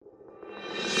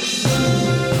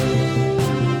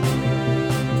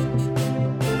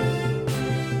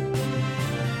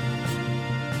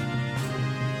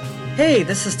Hey,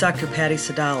 this is Dr. Patty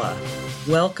Sadala.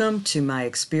 Welcome to my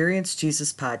Experience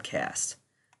Jesus podcast.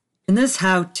 In this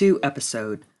how-to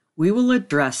episode, we will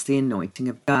address the anointing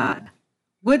of God.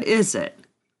 What is it?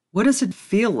 What does it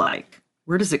feel like?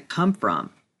 Where does it come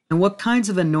from? And what kinds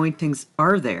of anointings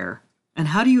are there? And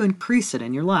how do you increase it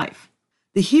in your life?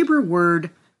 The Hebrew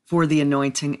word for the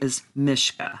anointing is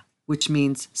mishka, which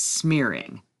means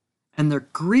smearing. And the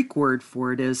Greek word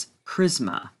for it is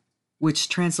charisma, which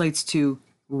translates to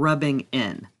rubbing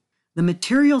in. The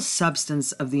material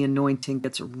substance of the anointing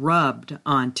gets rubbed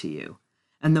onto you.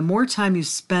 And the more time you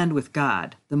spend with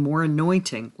God, the more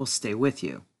anointing will stay with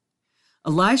you.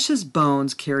 Elisha's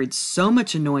bones carried so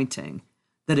much anointing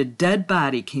that a dead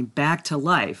body came back to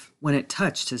life when it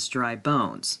touched his dry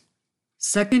bones.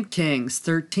 2 Kings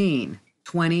 13,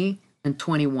 20 and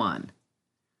 21.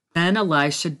 Then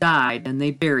Elisha died and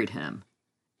they buried him.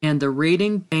 And the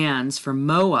raiding bands from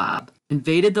Moab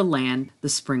invaded the land the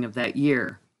spring of that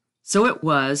year. So it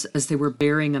was, as they were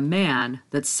burying a man,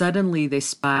 that suddenly they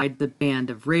spied the band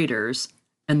of raiders,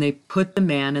 and they put the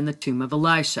man in the tomb of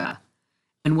Elisha.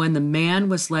 And when the man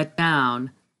was let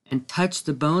down and touched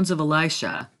the bones of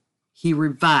Elisha, he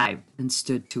revived and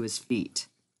stood to his feet.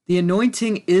 The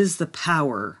anointing is the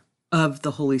power of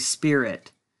the Holy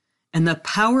Spirit. And the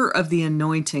power of the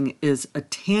anointing is a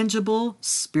tangible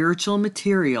spiritual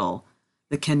material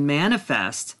that can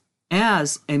manifest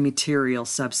as a material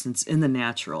substance in the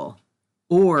natural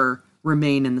or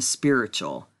remain in the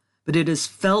spiritual. But it is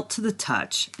felt to the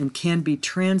touch and can be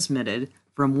transmitted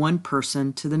from one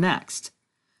person to the next.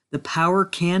 The power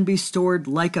can be stored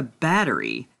like a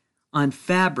battery on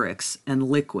fabrics and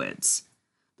liquids.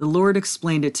 The Lord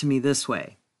explained it to me this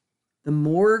way. The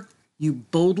more you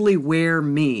boldly wear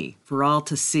me for all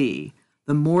to see,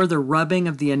 the more the rubbing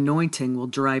of the anointing will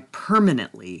dry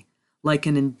permanently like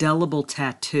an indelible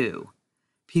tattoo.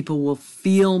 People will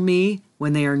feel me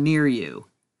when they are near you.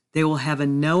 They will have a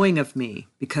knowing of me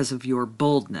because of your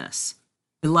boldness.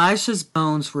 Elisha's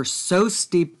bones were so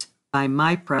steeped by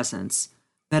my presence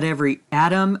that every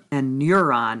atom and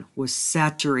neuron was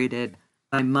saturated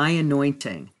by my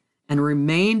anointing and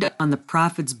remained on the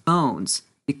prophet's bones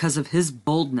because of his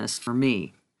boldness for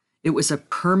me. It was a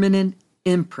permanent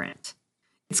imprint.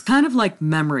 It's kind of like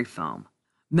memory foam.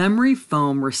 Memory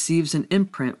foam receives an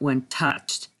imprint when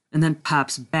touched and then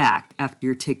pops back after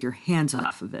you take your hands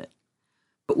off of it.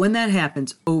 But when that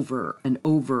happens over and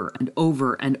over and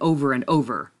over and over and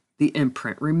over, the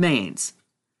imprint remains.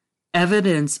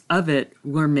 Evidence of it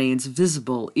remains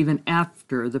visible even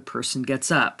after the person gets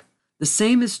up. The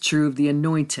same is true of the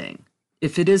anointing,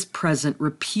 if it is present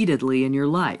repeatedly in your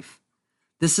life.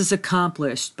 This is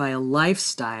accomplished by a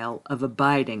lifestyle of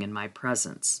abiding in my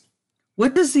presence.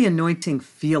 What does the anointing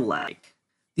feel like?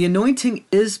 The anointing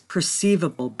is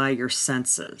perceivable by your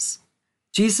senses.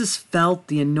 Jesus felt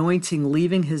the anointing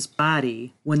leaving his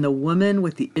body when the woman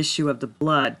with the issue of the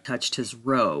blood touched his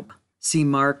robe. See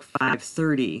Mark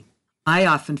 5:30. I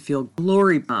often feel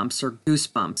glory bumps or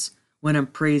goosebumps when I'm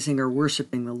praising or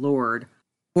worshiping the Lord,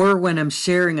 or when I'm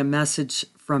sharing a message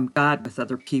from God with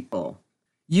other people.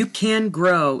 You can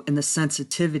grow in the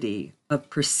sensitivity of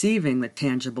perceiving the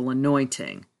tangible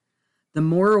anointing. The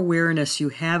more awareness you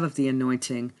have of the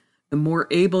anointing, the more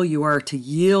able you are to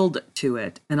yield to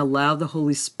it and allow the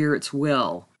Holy Spirit's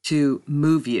will to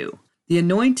move you. The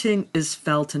anointing is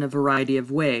felt in a variety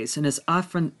of ways and is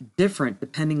often different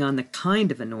depending on the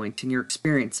kind of anointing you're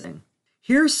experiencing.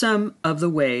 Here are some of the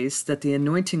ways that the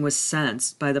anointing was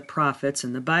sensed by the prophets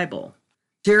in the Bible.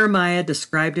 Jeremiah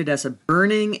described it as a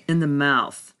burning in the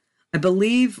mouth. I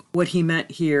believe what he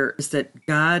meant here is that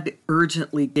God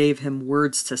urgently gave him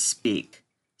words to speak.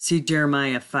 See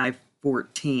Jeremiah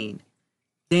 5:14.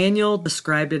 Daniel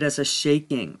described it as a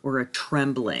shaking or a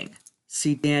trembling.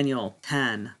 See Daniel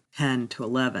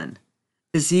 10:10-11.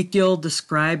 Ezekiel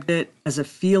described it as a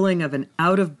feeling of an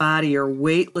out-of-body or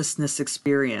weightlessness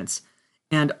experience,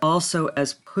 and also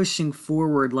as pushing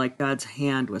forward like God's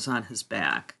hand was on his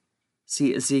back.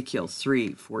 See Ezekiel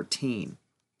 3:14.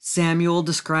 Samuel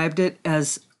described it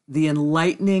as the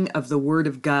enlightening of the Word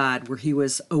of God, where he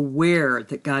was aware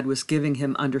that God was giving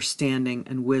him understanding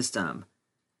and wisdom.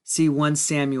 See 1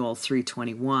 Samuel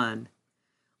 3:21.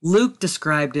 Luke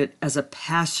described it as a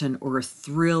passion or a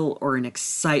thrill or an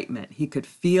excitement he could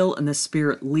feel in the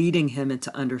Spirit leading him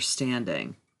into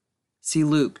understanding. See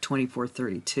Luke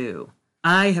 24:32.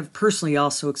 I have personally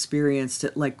also experienced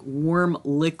it like warm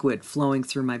liquid flowing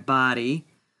through my body,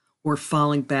 or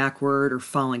falling backward or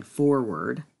falling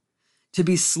forward. To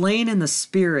be slain in the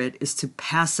Spirit is to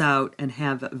pass out and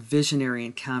have a visionary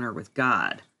encounter with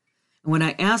God. And when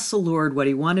I asked the Lord what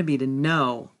he wanted me to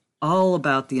know all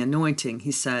about the anointing,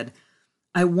 he said,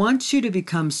 I want you to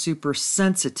become super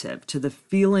sensitive to the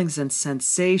feelings and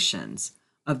sensations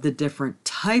of the different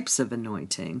types of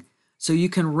anointing so you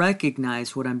can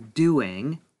recognize what I'm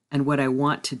doing and what I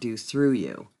want to do through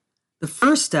you. The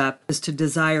first step is to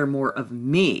desire more of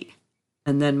me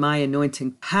and then my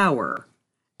anointing power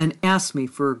and ask me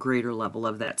for a greater level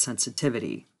of that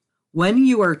sensitivity. When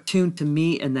you are tuned to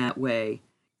me in that way,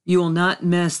 you will not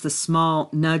miss the small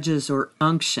nudges or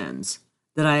unctions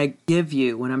that I give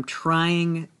you when I'm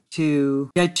trying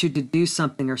to get you to do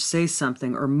something or say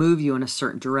something or move you in a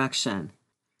certain direction.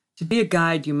 To be a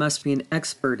guide, you must be an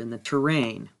expert in the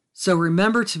terrain. So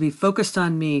remember to be focused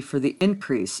on me for the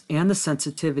increase and the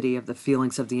sensitivity of the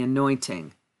feelings of the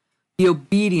anointing. Be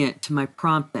obedient to my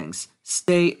promptings.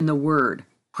 Stay in the Word.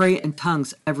 Pray in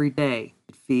tongues every day.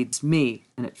 It feeds me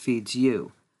and it feeds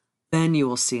you. Then you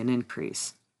will see an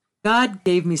increase. God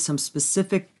gave me some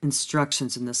specific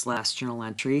instructions in this last journal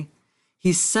entry.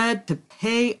 He said to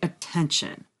pay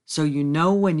attention so you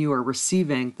know when you are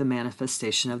receiving the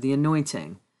manifestation of the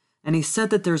anointing. And he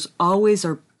said that there's always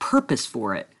a purpose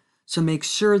for it, so make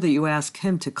sure that you ask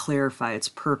him to clarify its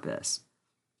purpose.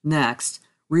 Next,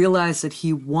 realize that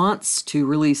he wants to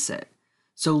release it.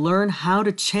 So learn how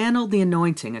to channel the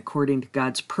anointing according to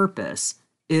God's purpose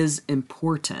is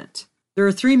important. There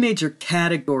are three major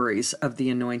categories of the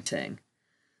anointing.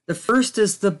 The first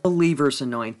is the believer's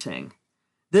anointing.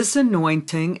 This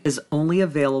anointing is only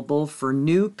available for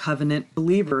new covenant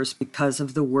believers because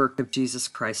of the work of Jesus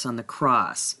Christ on the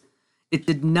cross. It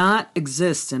did not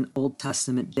exist in Old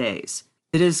Testament days.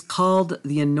 It is called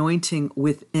the anointing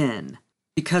within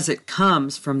because it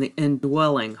comes from the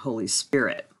indwelling Holy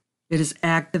Spirit. It is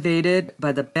activated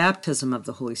by the baptism of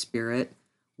the Holy Spirit,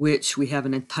 which we have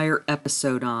an entire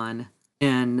episode on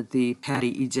in the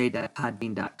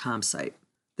pattyej.podbean.com site.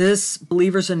 This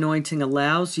believer's anointing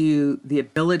allows you the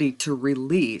ability to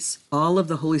release all of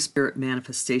the Holy Spirit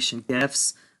manifestation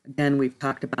gifts. Again, we've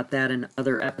talked about that in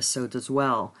other episodes as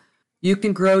well. You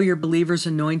can grow your believer's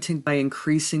anointing by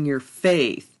increasing your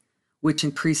faith, which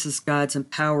increases God's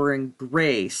empowering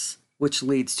grace, which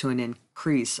leads to an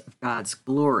increase of God's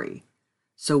glory.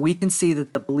 So we can see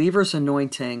that the believer's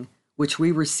anointing, which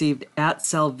we received at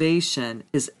salvation,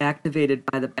 is activated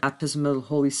by the baptism of the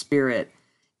Holy Spirit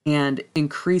and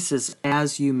increases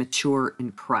as you mature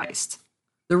in Christ.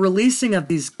 The releasing of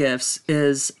these gifts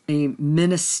is a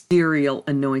ministerial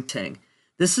anointing.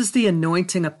 This is the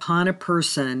anointing upon a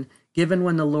person given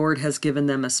when the Lord has given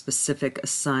them a specific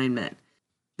assignment.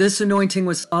 This anointing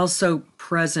was also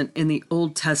present in the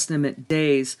Old Testament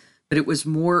days, but it was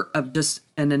more of just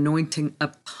an anointing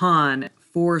upon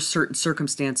for certain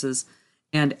circumstances,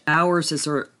 and ours is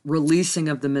a releasing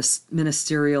of the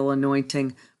ministerial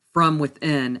anointing from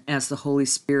within as the Holy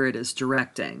Spirit is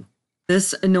directing.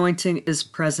 This anointing is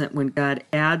present when God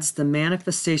adds the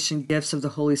manifestation gifts of the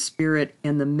Holy Spirit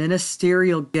and the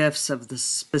ministerial gifts of the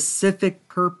specific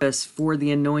purpose for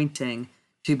the anointing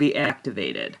to be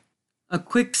activated. A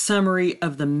quick summary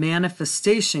of the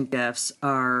manifestation gifts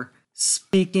are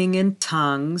speaking in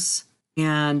tongues,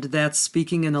 and that's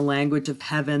speaking in the language of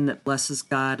heaven that blesses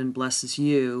God and blesses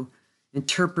you.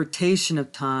 Interpretation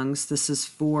of tongues, this is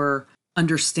for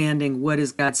understanding what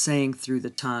is God saying through the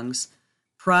tongues.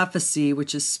 Prophecy,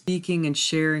 which is speaking and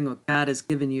sharing what God has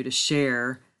given you to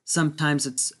share. Sometimes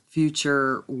it's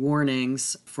future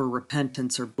warnings for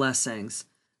repentance or blessings,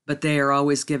 but they are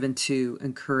always given to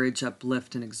encourage,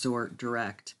 uplift, and exhort,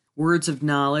 direct. Words of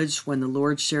knowledge, when the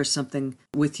Lord shares something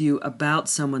with you about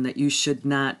someone that you should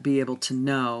not be able to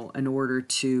know in order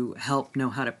to help know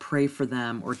how to pray for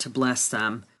them or to bless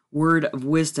them. Word of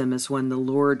wisdom is when the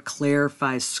Lord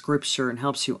clarifies Scripture and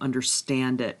helps you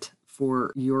understand it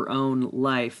for your own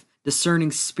life.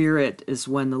 Discerning spirit is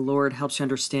when the Lord helps you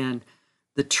understand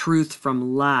the truth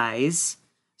from lies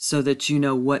so that you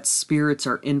know what spirits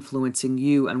are influencing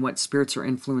you and what spirits are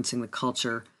influencing the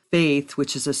culture. Faith,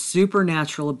 which is a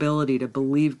supernatural ability to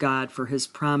believe God for his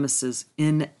promises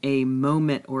in a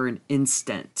moment or an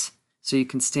instant, so you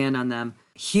can stand on them.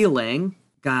 Healing,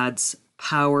 God's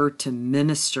power to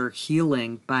minister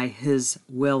healing by his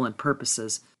will and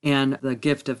purposes. And the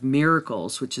gift of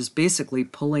miracles, which is basically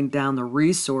pulling down the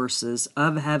resources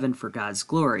of heaven for God's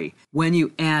glory. When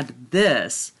you add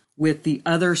this with the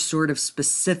other sort of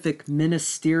specific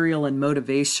ministerial and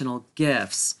motivational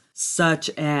gifts, such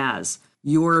as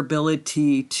your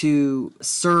ability to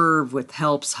serve with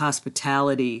helps,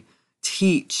 hospitality,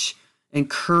 teach,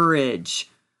 encourage,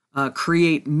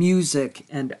 create music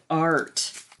and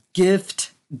art,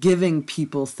 gift, giving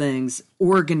people things,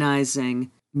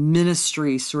 organizing,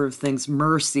 ministry sort of things,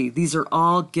 mercy. These are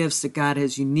all gifts that God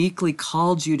has uniquely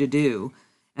called you to do,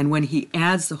 And when he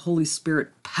adds the Holy Spirit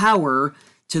power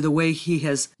to the way he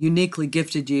has uniquely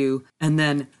gifted you and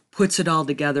then puts it all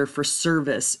together for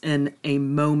service in a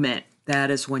moment, that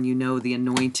is when you know the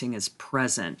anointing is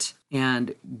present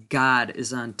and God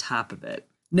is on top of it.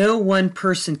 No one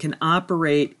person can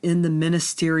operate in the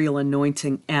ministerial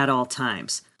anointing at all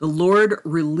times. The Lord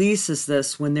releases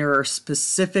this when there are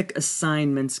specific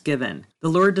assignments given. The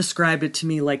Lord described it to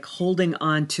me like holding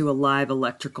on to a live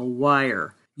electrical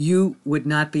wire. You would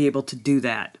not be able to do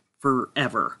that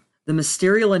forever. The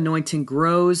ministerial anointing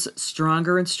grows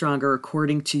stronger and stronger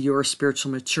according to your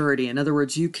spiritual maturity. In other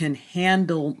words, you can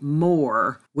handle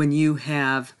more when you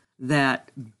have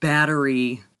that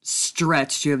battery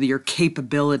stretched, you have your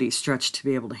capability stretched to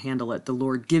be able to handle it. The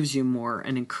Lord gives you more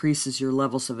and increases your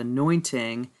levels of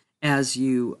anointing as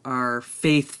you are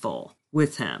faithful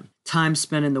with him. Time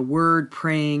spent in the word,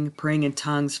 praying in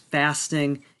tongues,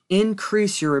 fasting,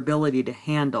 increase your ability to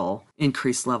handle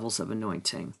increased levels of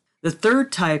anointing. The third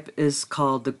type is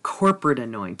called the corporate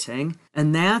anointing,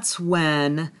 and that's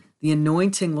when the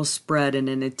anointing will spread in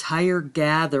an entire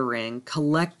gathering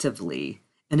collectively,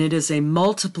 and it is a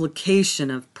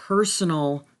multiplication of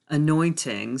personal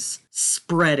anointings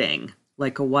spreading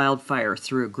like a wildfire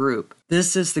through a group.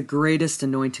 This is the greatest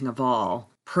anointing of all.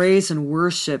 Praise and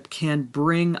worship can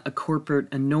bring a corporate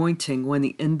anointing when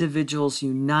the individuals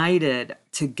united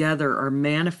together are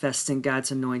manifesting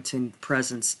God's anointing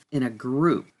presence in a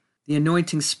group. The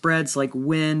anointing spreads like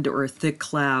wind or a thick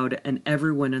cloud, and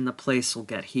everyone in the place will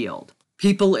get healed.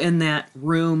 People in that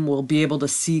room will be able to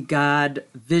see God,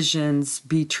 visions,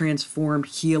 be transformed,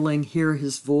 healing, hear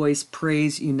his voice,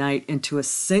 praise, unite into a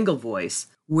single voice,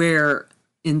 where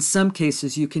in some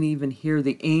cases you can even hear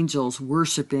the angels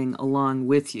worshiping along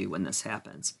with you when this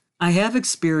happens. I have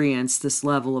experienced this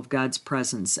level of God's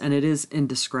presence, and it is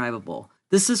indescribable.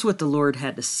 This is what the Lord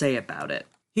had to say about it.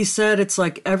 He said it's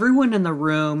like everyone in the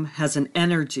room has an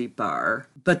energy bar,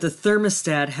 but the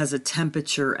thermostat has a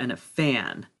temperature and a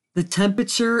fan. The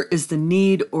temperature is the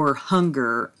need or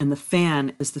hunger, and the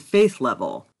fan is the faith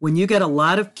level. When you get a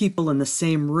lot of people in the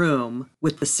same room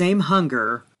with the same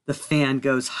hunger, the fan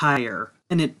goes higher,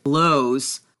 and it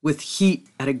blows with heat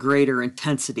at a greater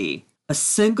intensity. A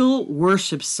single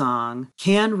worship song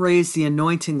can raise the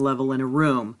anointing level in a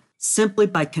room simply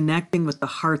by connecting with the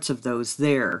hearts of those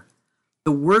there.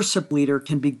 The worship leader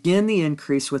can begin the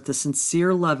increase with a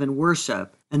sincere love and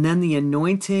worship, and then the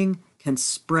anointing can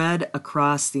spread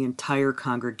across the entire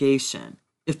congregation.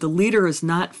 If the leader is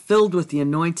not filled with the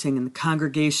anointing, and the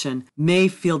congregation may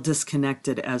feel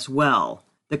disconnected as well.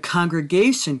 The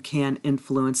congregation can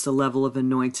influence the level of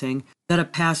anointing that a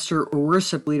pastor or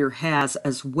worship leader has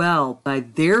as well by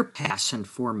their passion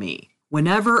for me.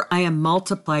 Whenever I am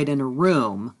multiplied in a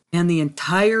room and the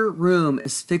entire room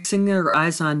is fixing their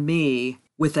eyes on me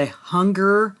with a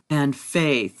hunger and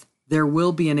faith, there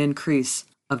will be an increase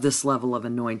of this level of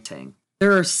anointing.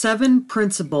 There are 7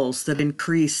 principles that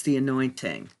increase the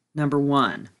anointing. Number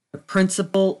 1, the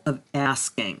principle of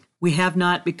asking. We have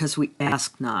not because we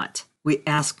ask not. We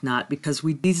ask not because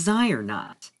we desire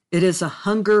not. It is a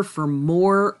hunger for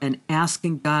more and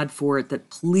asking God for it that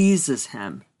pleases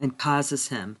him and causes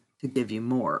him to give you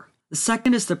more. The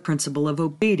second is the principle of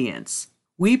obedience.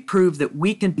 We prove that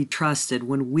we can be trusted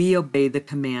when we obey the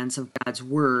commands of God's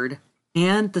word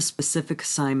and the specific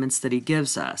assignments that he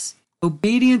gives us.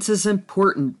 Obedience is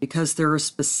important because there are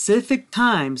specific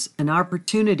times and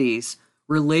opportunities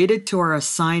related to our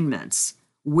assignments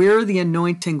where the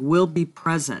anointing will be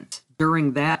present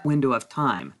during that window of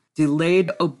time.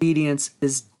 Delayed obedience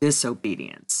is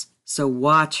disobedience, so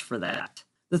watch for that.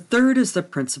 The third is the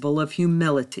principle of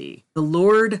humility. The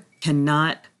Lord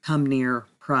cannot come near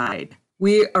pride.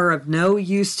 We are of no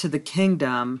use to the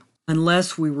kingdom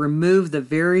unless we remove the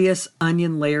various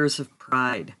onion layers of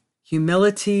pride.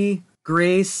 Humility,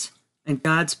 grace, and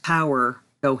God's power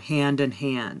go hand in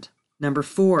hand. Number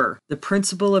 4, the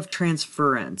principle of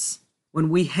transference. When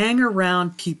we hang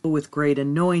around people with great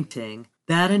anointing,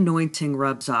 that anointing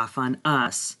rubs off on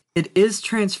us. It is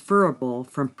transferable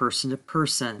from person to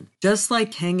person. Just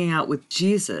like hanging out with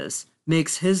Jesus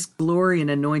makes his glory and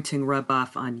anointing rub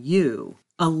off on you,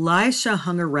 Elisha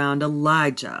hung around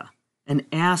Elijah and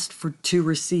asked to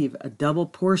receive a double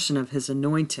portion of his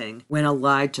anointing when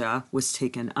Elijah was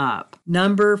taken up.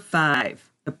 Number 5,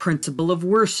 the principle of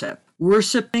worship.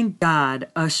 Worshiping God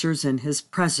ushers in his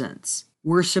presence.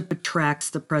 Worship attracts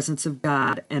the presence of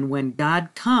God, and when God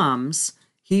comes,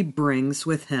 he brings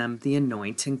with him the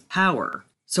anointing power.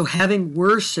 So having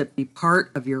worship be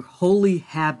part of your holy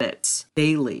habits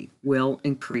daily will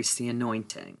increase the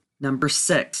anointing. Number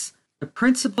 6, the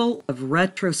principle of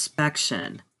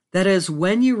retrospection. That is,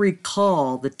 when you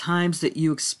recall the times that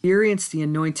you experienced the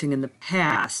anointing in the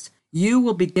past, you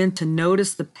will begin to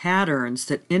notice the patterns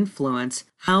that influence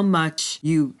how much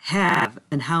you have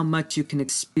and how much you can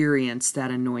experience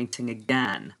that anointing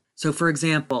again. So, for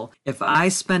example, if I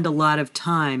spend a lot of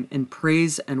time in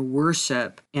praise and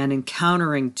worship and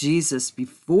encountering Jesus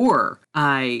before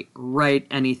I write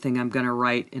anything I'm going to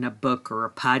write in a book or a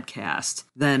podcast,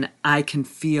 then I can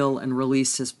feel and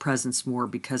release his presence more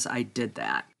because I did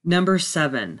that. Number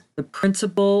 7, the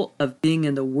principle of being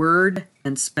in the Word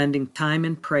and spending time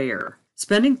in prayer.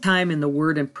 Spending time in the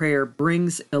Word and prayer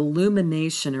brings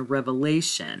illumination and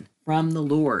revelation from the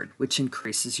Lord, which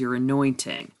increases your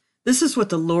anointing. This is what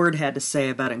the Lord had to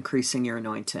say about increasing your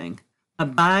anointing.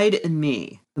 Abide in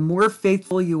me. The more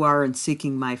faithful you are in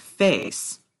seeking my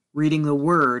face, reading the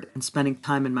Word, and spending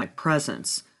time in my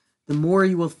presence, the more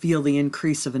you will feel the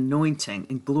increase of anointing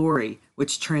and glory,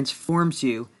 which transforms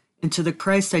you into the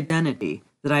Christ identity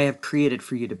that I have created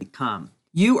for you to become.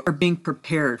 You are being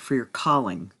prepared for your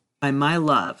calling by my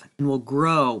love and will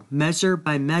grow measure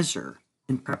by measure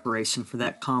in preparation for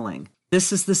that calling.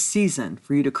 This is the season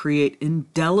for you to create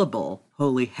indelible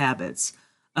holy habits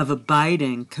of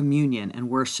abiding communion and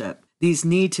worship. These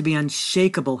need to be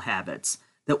unshakable habits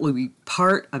that will be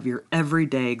part of your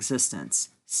everyday existence.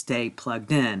 Stay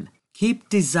plugged in. Keep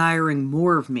desiring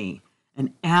more of me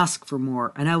and ask for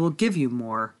more, and I will give you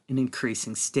more in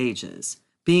increasing stages.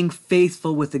 Being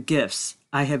faithful with the gifts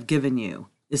I have given you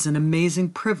is an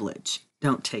amazing privilege.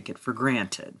 Don't take it for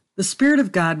granted. The Spirit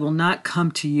of God will not come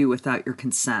to you without your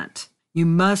consent. You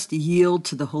must yield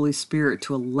to the Holy Spirit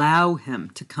to allow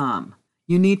him to come.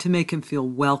 You need to make him feel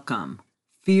welcome.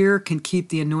 Fear can keep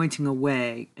the anointing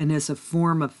away and is a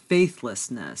form of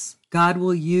faithlessness. God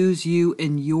will use you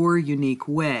in your unique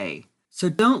way. So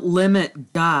don't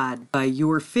limit God by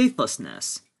your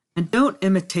faithlessness, and don't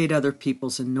imitate other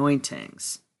people's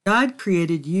anointings. God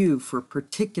created you for a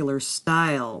particular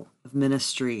style of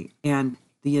ministry, and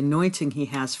the anointing he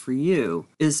has for you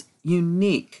is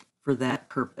unique for that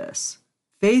purpose.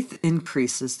 Faith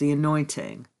increases the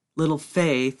anointing. Little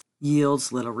faith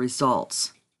yields little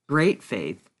results. Great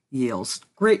faith yields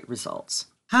great results.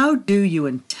 How do you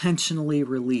intentionally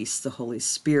release the Holy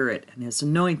Spirit and his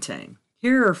anointing?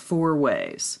 Here are 4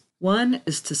 ways. 1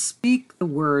 is to speak the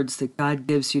words that God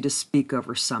gives you to speak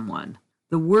over someone.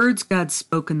 The words God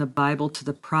spoke in the Bible to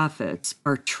the prophets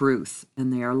are truth,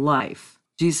 and they are life.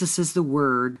 Jesus is the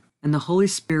Word, and the Holy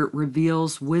Spirit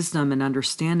reveals wisdom and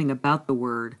understanding about the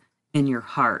Word in your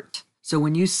heart. So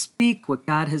when you speak what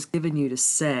God has given you to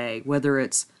say, whether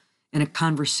it's in a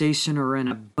conversation or in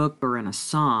a book or in a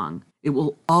song, it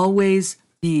will always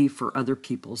be for other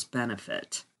people's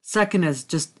benefit. 2 is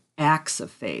just acts of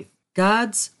faith.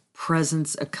 God's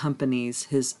presence accompanies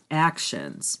his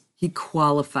actions. He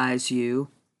qualifies you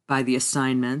by the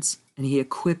assignments, and he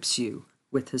equips you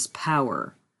with his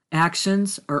power.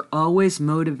 Actions are always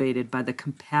motivated by the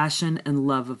compassion and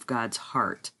love of God's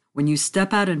heart. When you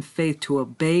step out in faith to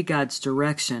obey God's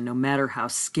direction, no matter how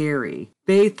scary,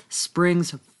 faith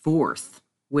springs forth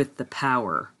with the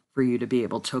power for you to be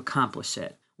able to accomplish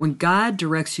it. When God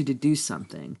directs you to do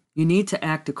something, you need to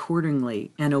act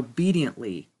accordingly and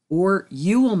obediently, or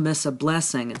you will miss a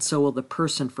blessing, and so will the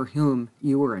person for whom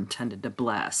you were intended to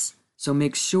bless. So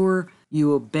make sure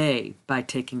you obey by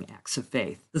taking acts of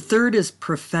faith. The 3rd is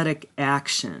prophetic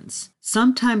actions.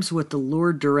 Sometimes what the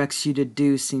Lord directs you to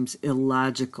do seems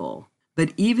illogical,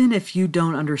 but even if you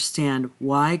don't understand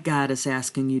why God is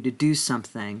asking you to do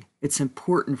something, it's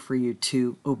important for you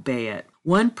to obey it.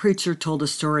 One preacher told a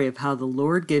story of how the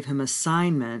Lord gave him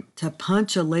assignment to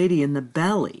punch a lady in the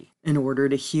belly in order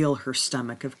to heal her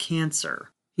stomach of cancer.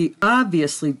 He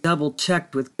obviously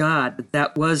double-checked with God that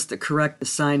that was the correct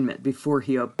assignment before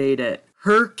he obeyed it.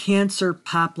 Her cancer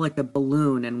popped like a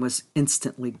balloon and was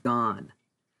instantly gone.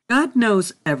 God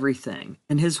knows everything,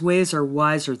 and his ways are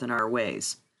wiser than our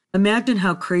ways. Imagine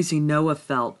how crazy Noah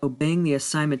felt obeying the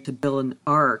assignment to build an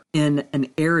ark in an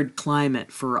arid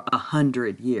climate for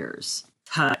 100 years.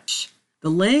 Touch. The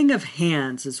laying of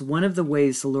hands is one of the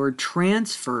ways the Lord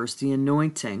transfers the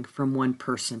anointing from one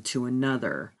person to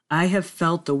another. I have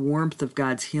felt the warmth of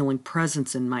God's healing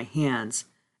presence in my hands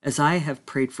as I have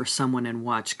prayed for someone and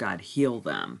watched God heal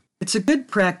them. It's a good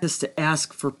practice to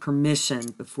ask for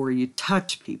permission before you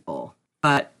touch people,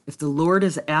 but if the Lord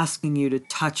is asking you to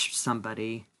touch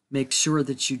somebody, make sure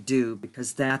that you do,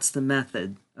 because that's the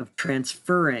method of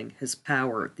transferring his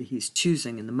power that he's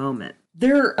choosing in the moment.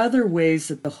 There are other ways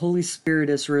that the Holy Spirit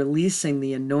is releasing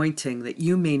the anointing that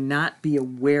you may not be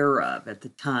aware of at the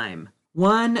time.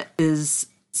 One is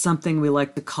something we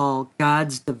like to call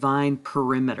God's divine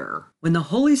perimeter. When the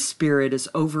Holy Spirit is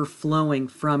overflowing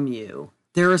from you,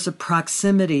 there is a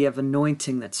proximity of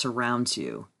anointing that surrounds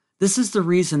you. This is the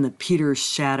reason that Peter's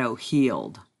shadow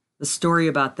healed. The story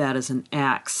about that is in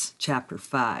Acts chapter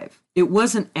 5. It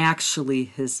wasn't actually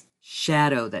his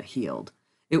shadow that healed.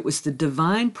 It was the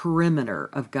divine perimeter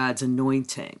of God's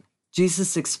anointing.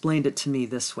 Jesus explained it to me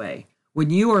this way. When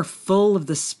you are full of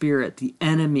the Spirit, the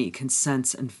enemy can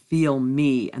sense and feel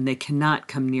me, and they cannot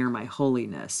come near my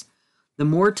holiness. The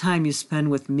more time you spend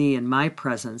with me in my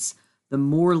presence, the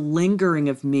more lingering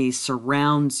of me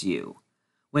surrounds you.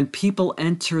 When people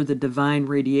enter the divine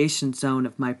radiation zone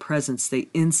of my presence, they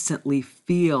instantly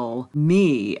feel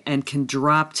me and can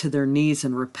drop to their knees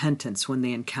in repentance when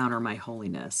they encounter my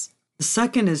holiness. The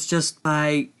second is just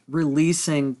by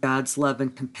releasing God's love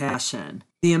and compassion.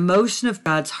 The emotion of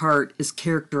God's heart is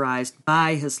characterized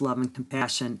by his love and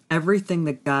compassion. Everything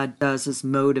that God does is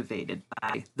motivated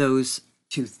by those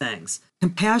two things.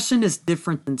 Compassion is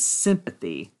different than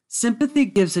sympathy. Sympathy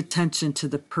gives attention to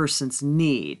the person's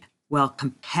need, while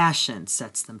compassion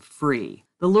sets them free.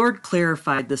 The Lord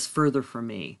clarified this further for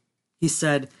me. He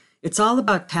said, it's all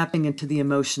about tapping into the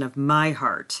emotion of my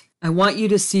heart. I want you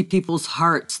to see people's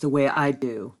hearts the way I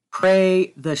do.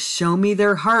 Pray the show me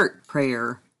their heart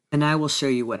prayer, and I will show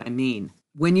you what I mean.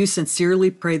 When you sincerely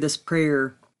pray this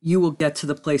prayer, you will get to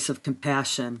the place of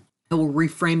compassion. It will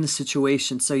reframe the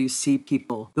situation so you see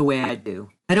people the way I do.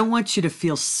 I don't want you to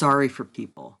feel sorry for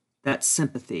people. That's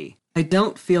sympathy. I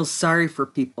don't feel sorry for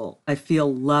people. I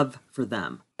feel love for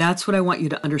them. That's what I want you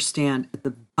to understand at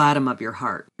the bottom of your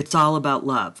heart. It's all about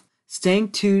love.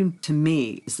 Staying tuned to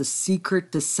me is the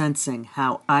secret to sensing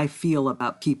how I feel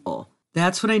about people.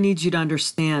 That's what I need you to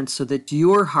understand so that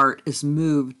your heart is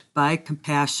moved by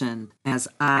compassion as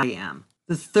I am.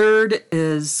 The third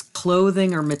is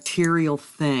clothing or material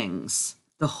things.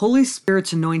 The Holy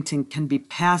Spirit's anointing can be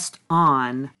passed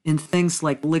on in things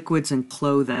like liquids and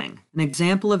clothing. An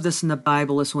example of this in the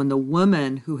Bible is when the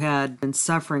woman who had been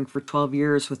suffering for 12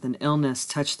 years with an illness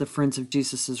touched the fringe of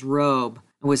Jesus' robe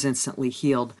and was instantly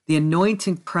healed. The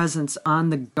anointing presence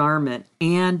on the garment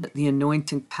and the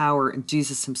anointing power in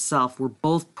Jesus himself were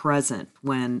both present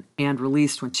and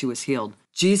released when she was healed.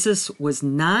 Jesus was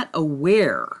not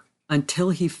aware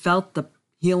until he felt the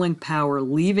healing power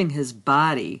leaving his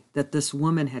body that this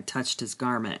woman had touched his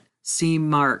garment. See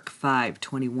Mark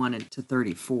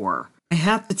 5:21-34. I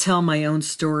have to tell my own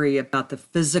story about the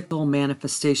physical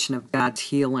manifestation of God's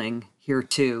healing here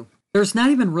too. There's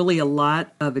not even really a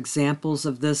lot of examples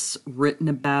of this written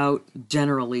about,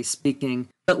 generally speaking,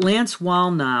 but Lance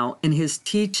Wallnau, in his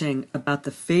teaching about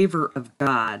the favor of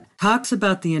God, talks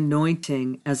about the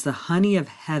anointing as the honey of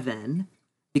heaven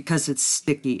because it's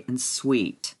sticky and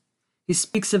sweet. He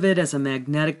speaks of it as a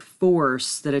magnetic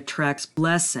force that attracts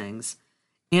blessings,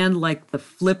 and like the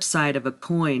flip side of a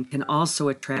coin, can also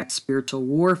attract spiritual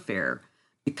warfare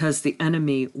because the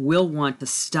enemy will want to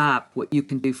stop what you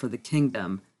can do for the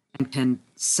kingdom and can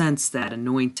sense that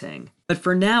anointing. But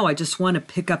for now, I just want to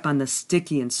pick up on the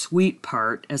sticky and sweet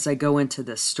part as I go into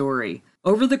this story.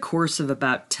 Over the course of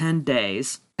about 10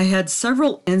 days, I had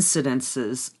several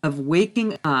incidences of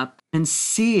waking up and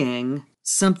seeing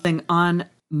something on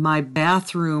my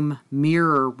bathroom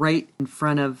mirror right in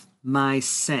front of my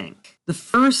sink. The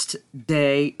first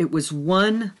day, it was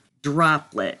one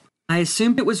droplet. I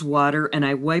assumed it was water and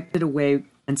I wiped it away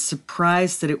and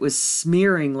surprised that it was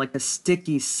smearing like a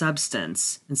sticky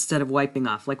substance instead of wiping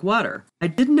off like water. I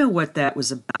didn't know what that was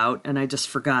about and I just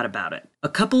forgot about it. A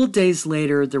couple of days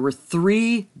later, there were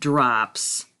 3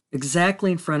 drops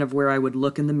exactly in front of where I would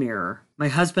look in the mirror. My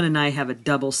husband and I have a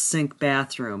double sink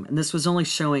bathroom, and this was only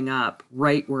showing up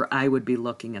right where I would be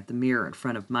looking at the mirror in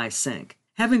front of my sink.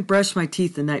 Having brushed my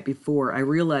teeth the night before, I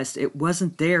realized it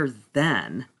wasn't there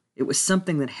then. It was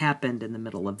something that happened in the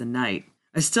middle of the night.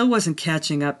 I still wasn't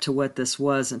catching up to what this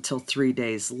was until 3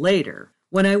 days later,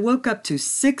 when I woke up to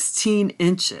 16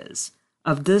 inches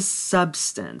of this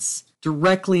substance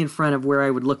directly in front of where I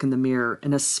would look in the mirror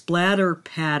in a splatter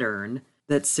pattern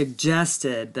that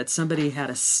suggested that somebody had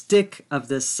a stick of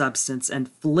this substance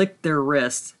and flicked their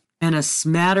wrist, and a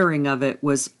smattering of it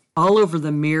was all over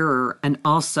the mirror and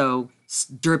also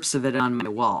drips of it on my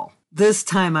wall. This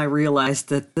time I realized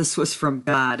that this was from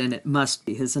God and it must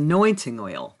be his anointing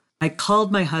oil. I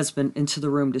called my husband into the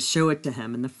room to show it to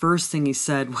him, and the first thing he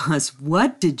said was,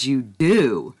 "What did you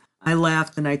do?" I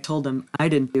laughed and I told him I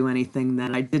didn't do anything,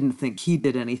 that I didn't think he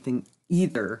did anything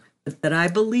either, but that I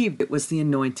believed it was the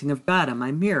anointing of God on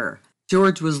my mirror.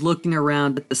 George was looking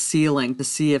around at the ceiling to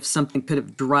see if something could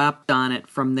have dropped on it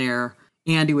from there,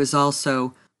 and he was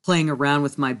also playing around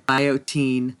with my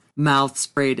Biotene mouth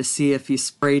spray to see if he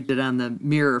sprayed it on the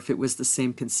mirror, if it was the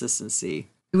same consistency.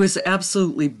 It was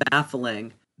absolutely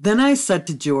baffling. Then I said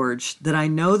to George that I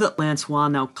know that Lance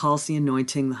Wallnau calls the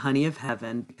anointing the honey of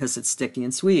heaven because it's sticky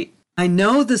and sweet. I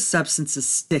know the substance is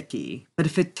sticky, but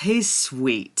if it tastes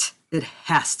sweet, it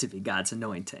has to be God's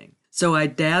anointing. So I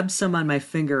dabbed some on my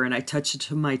finger and I touched it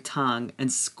to my tongue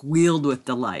and squealed with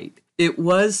delight. It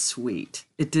was sweet.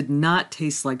 It did not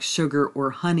taste like sugar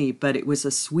or honey, but it was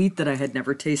a sweet that I had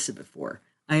never tasted before.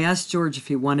 I asked George if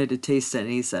he wanted to taste it,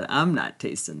 and he said, "I'm not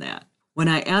tasting that." When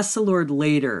I asked the Lord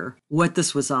later what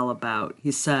this was all about,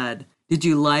 he said, "Did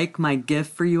you like my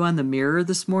gift for you on the mirror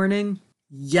this morning?"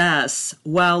 "Yes.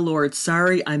 Wow, Lord,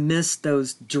 sorry I missed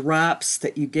those drops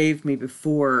that you gave me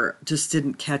before. Just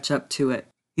didn't catch up to it."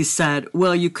 He said,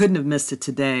 "Well, you couldn't have missed it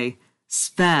today.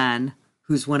 Sven,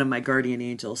 who's one of my guardian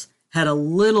angels, had a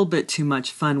little bit too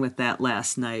much fun with that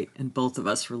last night, and both of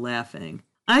us were laughing."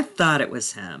 I thought it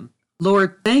was him.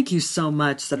 Lord, thank you so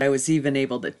much that I was even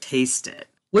able to taste it.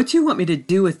 What do you want me to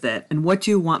do with it, and what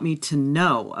do you want me to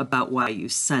know about why you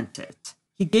sent it?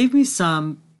 He gave me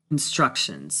some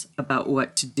instructions about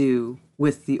what to do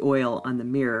with the oil on the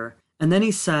mirror, and then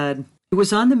he said, "It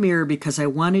was on the mirror because I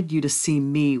wanted you to see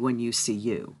me when you see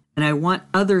you, and I want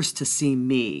others to see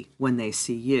me when they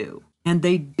see you." And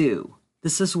they do.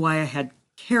 This is why I had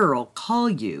Carol call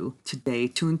you today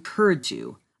to encourage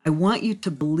you. I want you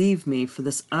to believe me for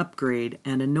this upgrade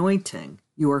and anointing.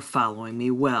 You are following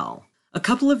me well. A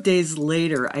couple of days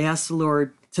later, I asked the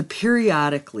Lord to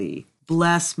periodically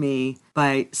bless me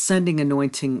by sending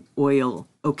anointing oil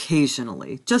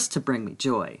occasionally, just to bring me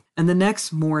joy. And the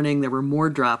next morning, there were more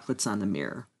droplets on the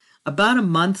mirror. About a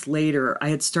month later, I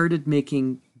had started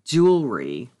making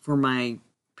jewelry for my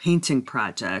painting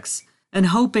projects and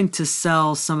hoping to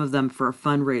sell some of them for a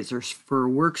fundraiser for a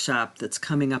workshop that's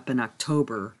coming up in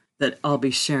October that I'll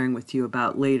be sharing with you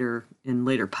about later in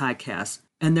later podcasts.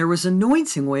 And there was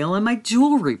anointing oil in my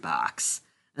jewelry box.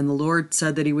 And the Lord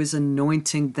said that he was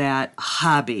anointing that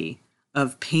hobby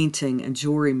of painting and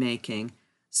jewelry making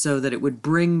so that it would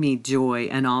bring me joy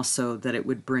and also that it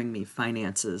would bring me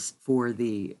finances for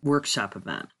the workshop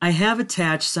event. I have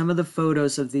attached some of the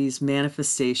photos of these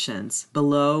manifestations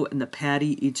below in the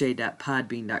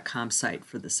pattyej.podbean.com site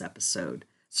for this episode,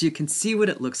 so you can see what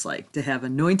it looks like to have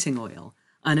anointing oil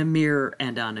on a mirror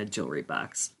and on a jewelry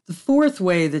box. The fourth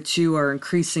way that you are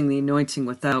increasing the anointing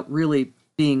without really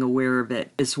being aware of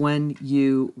it is when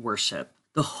you worship.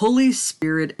 The Holy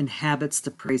Spirit inhabits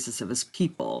the praises of his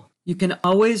people. You can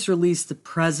always release the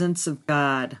presence of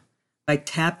God by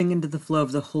tapping into the flow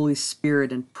of the Holy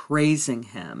Spirit and praising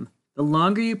him. The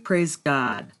longer you praise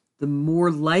God, the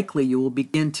more likely you will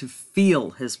begin to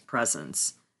feel his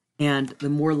presence, and the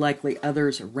more likely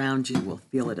others around you will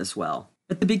feel it as well.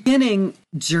 At the beginning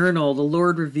journal, the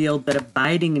Lord revealed that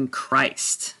abiding in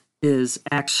Christ is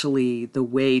actually the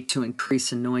way to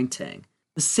increase anointing.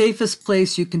 The safest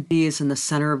place you can be is in the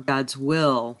center of God's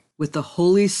will, with the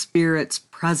Holy Spirit's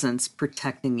presence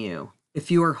protecting you. If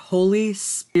you are Holy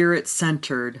Spirit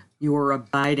centered, you are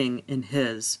abiding in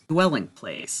his dwelling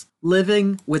place.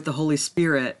 Living with the Holy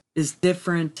Spirit is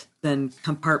different than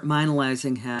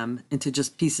compartmentalizing him into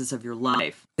just pieces of your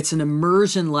life. It's an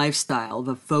immersion lifestyle,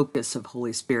 the focus of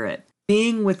Holy Spirit.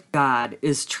 Being with God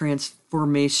is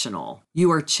transformational.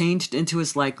 You are changed into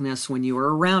his likeness when you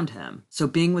are around him. So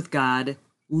being with God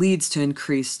leads to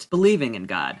increased believing in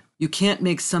God. You can't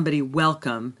make somebody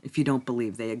welcome if you don't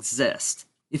believe they exist.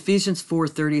 Ephesians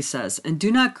 4:30 says, "And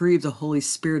do not grieve the Holy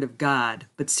Spirit of God,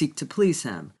 but seek to please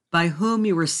him, by whom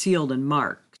you were sealed and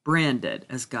marked, branded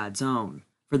as God's own,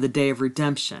 for the day of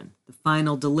redemption, the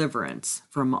final deliverance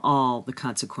from all the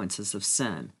consequences of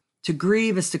sin." To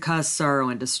grieve is to cause sorrow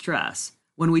and distress.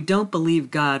 When we don't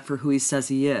believe God for who he says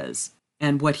he is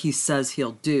and what he says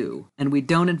he'll do, and we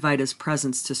don't invite his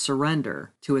presence to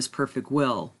surrender to his perfect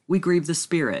will, we grieve the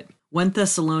Spirit. 1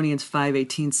 Thessalonians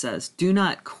 5:18 says, "Do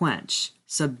not quench,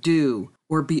 subdue,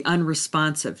 or be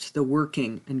unresponsive to the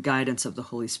working and guidance of the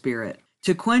Holy Spirit."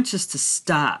 To quench is to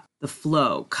stop the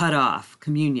flow, cut off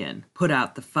communion, put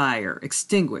out the fire,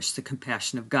 extinguish the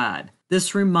compassion of God.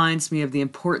 This reminds me of the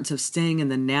importance of staying in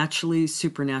the naturally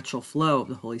supernatural flow of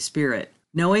the Holy Spirit.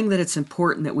 Knowing that it's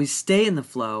important that we stay in the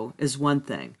flow is one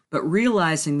thing, but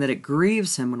realizing that it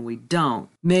grieves him when we don't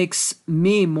makes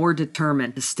me more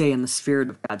determined to stay in the spirit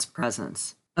of God's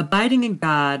presence. Abiding in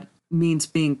God means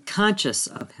being conscious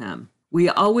of him. We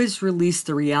always release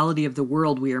the reality of the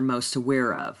world we are most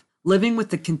aware of. Living with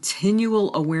the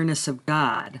continual awareness of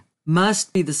God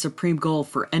must be the supreme goal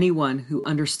for anyone who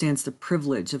understands the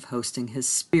privilege of hosting his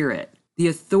Spirit. The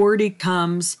authority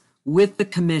comes with the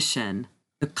commission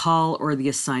the call or the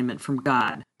assignment from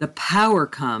God. The power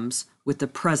comes with the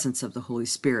presence of the Holy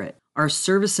Spirit. Our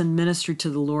service and ministry to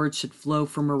the Lord should flow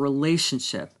from a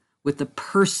relationship with the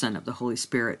person of the Holy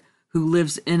Spirit who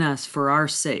lives in us for our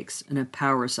sakes and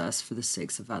empowers us for the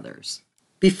sakes of others.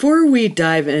 Before we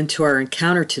dive into our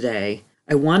encounter today,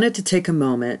 I wanted to take a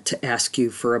moment to ask you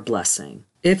for a blessing.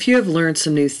 If you have learned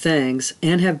some new things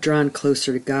and have drawn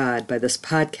closer to God by this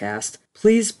podcast,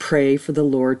 please pray for the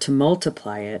Lord to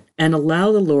multiply it and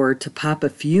allow the Lord to pop a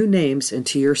few names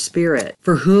into your spirit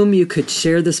for whom you could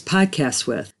share this podcast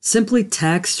with. Simply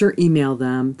text or email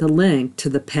them the link to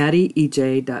the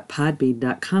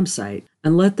pattyej.podbean.com site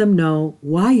and let them know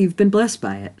why you've been blessed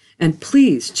by it. And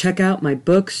please check out my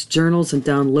books, journals, and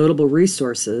downloadable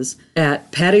resources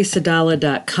at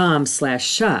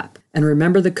pattysadala.com/shop. And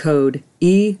remember the code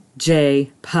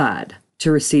EJPOD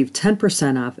to receive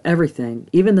 10% off everything,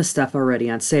 even the stuff already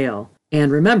on sale.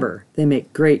 And remember, they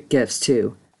make great gifts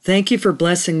too. Thank you for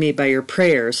blessing me by your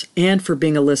prayers and for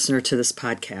being a listener to this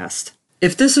podcast.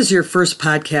 If this is your first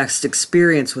podcast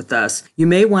experience with us, you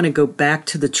may want to go back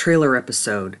to the trailer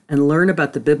episode and learn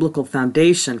about the biblical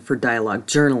foundation for dialogue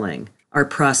journaling, our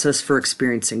process for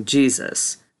experiencing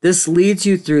Jesus. This leads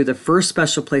you through the first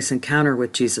special place encounter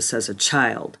with Jesus as a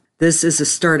child. This is a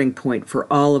starting point for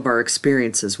all of our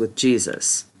experiences with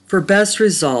Jesus. For best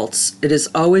results, it is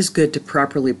always good to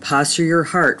properly posture your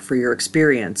heart for your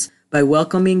experience by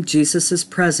welcoming Jesus'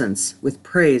 presence with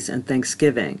praise and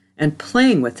thanksgiving, and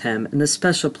playing with him in the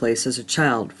special place as a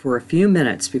child for a few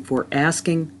minutes before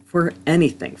asking for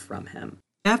anything from him.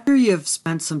 After you have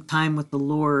spent some time with the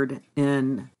Lord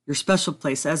in your special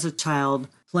place as a child,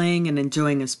 playing and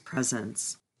enjoying his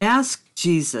presence, ask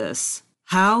Jesus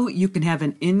how you can have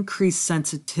an increased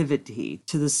sensitivity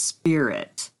to the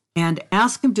Spirit, and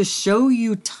ask him to show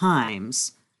you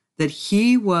times that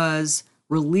he was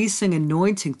releasing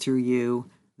anointing through you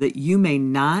that you may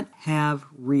not have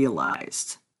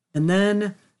realized. And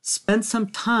then spend some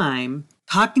time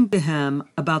talking to him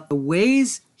about the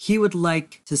ways he would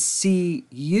like to see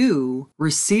you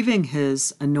receiving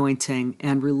his anointing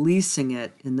and releasing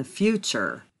it in the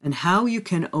future, and how you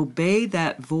can obey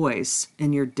that voice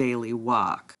in your daily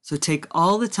walk. So take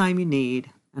all the time you need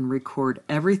and record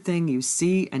everything you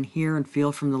see and hear and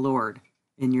feel from the Lord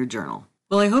in your journal.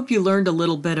 Well, I hope you learned a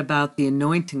little bit about the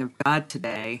anointing of God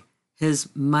today, his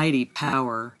mighty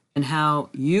power, and how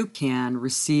you can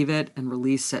receive it and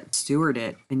release it, steward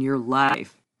it in your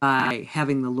life by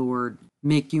having the Lord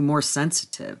make you more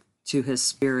sensitive to his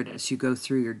Spirit as you go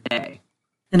through your day.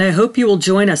 And I hope you will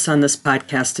join us on this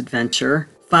podcast adventure.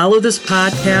 Follow this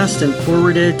podcast and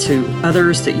forward it to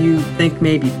others that you think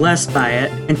may be blessed by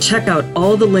it. And check out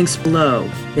all the links below.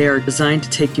 They are designed to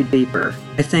take you deeper.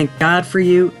 I thank God for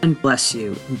you and bless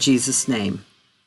you in Jesus' name.